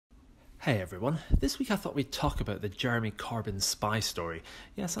Hey everyone, this week I thought we'd talk about the Jeremy Corbyn spy story.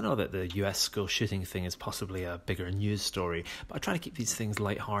 Yes, I know that the US school shooting thing is possibly a bigger news story, but I try to keep these things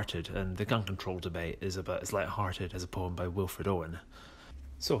light-hearted, and the gun control debate is about as light-hearted as a poem by Wilfred Owen.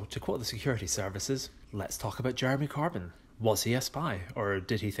 So, to quote the security services, let's talk about Jeremy Corbyn. Was he a spy, or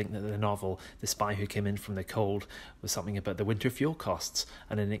did he think that the novel The Spy Who Came In From the Cold was something about the winter fuel costs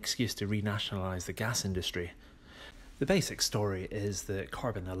and an excuse to renationalise the gas industry? The basic story is that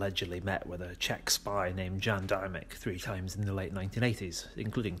Corbyn allegedly met with a Czech spy named Jan Dármik 3 times in the late 1980s,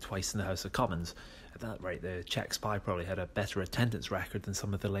 including twice in the House of Commons. At that rate, the Czech spy probably had a better attendance record than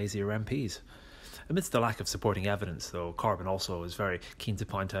some of the lazier MPs. Amidst the lack of supporting evidence, though, Corbyn also was very keen to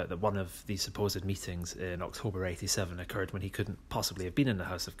point out that one of these supposed meetings in October '87 occurred when he couldn't possibly have been in the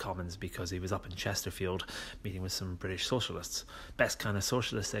House of Commons because he was up in Chesterfield meeting with some British socialists. Best kind of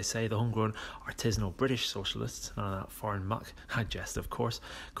socialists, they say, the homegrown artisanal British socialists, none of that foreign muck. I jest, of course.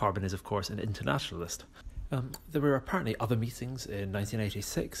 Corbyn is, of course, an internationalist. There were apparently other meetings in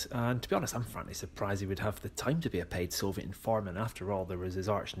 1986, and to be honest, I'm frankly surprised he would have the time to be a paid Soviet informant. After all, there was his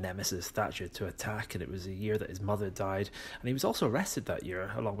arch nemesis Thatcher to attack, and it was the year that his mother died, and he was also arrested that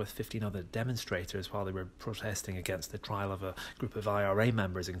year, along with 15 other demonstrators, while they were protesting against the trial of a group of IRA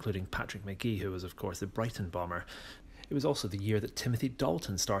members, including Patrick Magee, who was, of course, the Brighton bomber. It was also the year that Timothy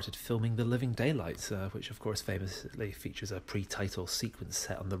Dalton started filming The Living Daylights, which of course famously features a pre-title sequence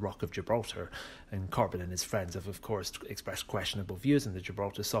set on the Rock of Gibraltar, and Corbyn and his friends have of course expressed questionable views on the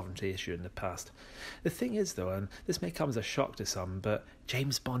Gibraltar sovereignty issue in the past. The thing is though, and this may come as a shock to some, but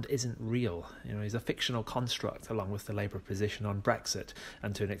James Bond isn't real. He's a fictional construct along with the Labour position on Brexit,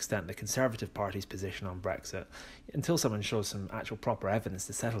 and to an extent the Conservative Party's position on Brexit. Until someone shows some actual proper evidence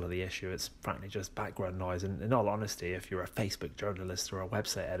to settle the issue, it's frankly just background noise, and in all honesty, if you're a Facebook journalist or a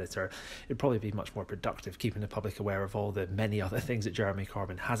website editor, it'd probably be much more productive keeping the public aware of all the many other things that Jeremy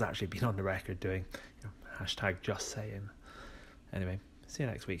Corbyn has actually been on the record doing. Hashtag just saying. Anyway, see you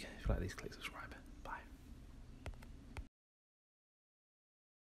next week. If you like these, click subscribe.